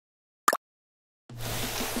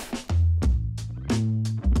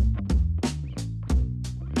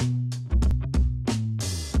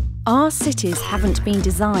Our cities haven't been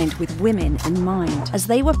designed with women in mind, as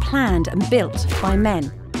they were planned and built by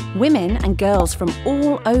men. Women and girls from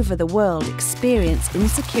all over the world experience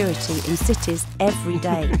insecurity in cities every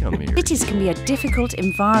day. Cities can be a difficult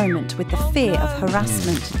environment with the fear of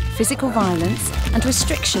harassment, physical violence and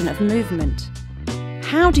restriction of movement.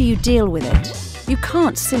 How do you deal with it? You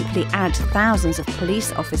can't simply add thousands of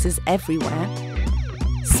police officers everywhere.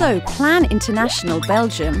 So Plan International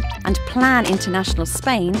Belgium and Plan International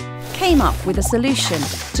Spain came up with a solution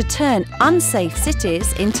to turn unsafe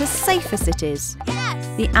cities into safer cities.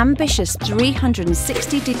 The ambitious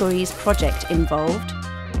 360 Degrees project involved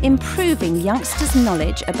improving youngsters'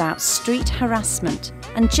 knowledge about street harassment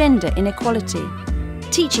and gender inequality,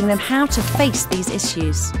 teaching them how to face these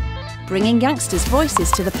issues, bringing youngsters'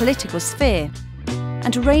 voices to the political sphere,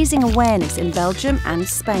 and raising awareness in Belgium and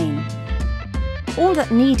Spain. All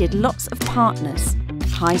that needed lots of partners: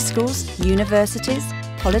 high schools, universities,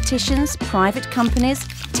 politicians, private companies,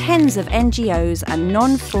 tens of NGOs and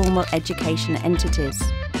non-formal education entities.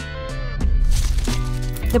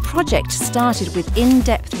 The project started with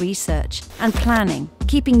in-depth research and planning,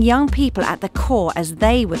 keeping young people at the core as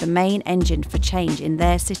they were the main engine for change in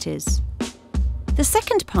their cities. The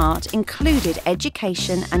second part included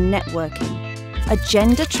education and networking, a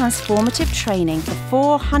gender transformative training for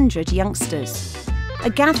 400 youngsters, a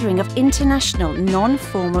gathering of international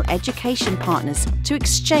non-formal education partners to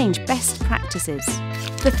exchange best practices.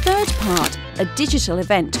 The third part, a digital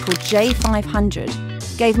event called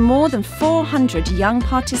J500, gave more than 400 young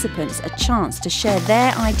participants a chance to share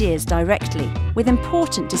their ideas directly with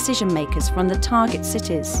important decision makers from the target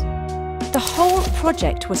cities. The whole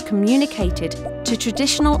project was communicated to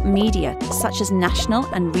traditional media such as national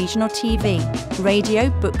and regional TV, radio,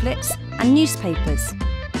 booklets and newspapers.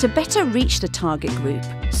 To better reach the target group,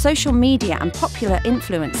 social media and popular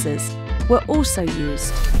influencers were also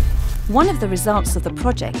used. One of the results of the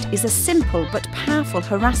project is a simple but powerful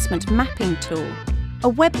harassment mapping tool, a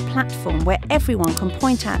web platform where everyone can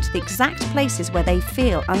point out the exact places where they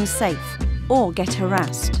feel unsafe or get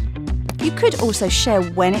harassed. You could also share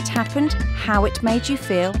when it happened, how it made you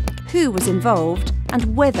feel, who was involved,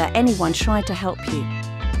 and whether anyone tried to help you.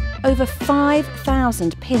 Over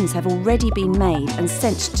 5,000 pins have already been made and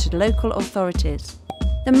sent to local authorities.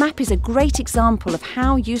 The map is a great example of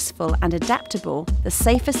how useful and adaptable the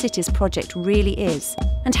Safer Cities project really is,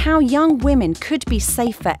 and how young women could be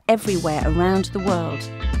safer everywhere around the world.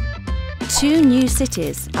 2 new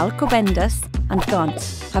cities, Alcobendas and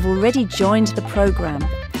Ghent, have already joined the programme.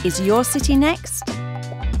 Is your city next?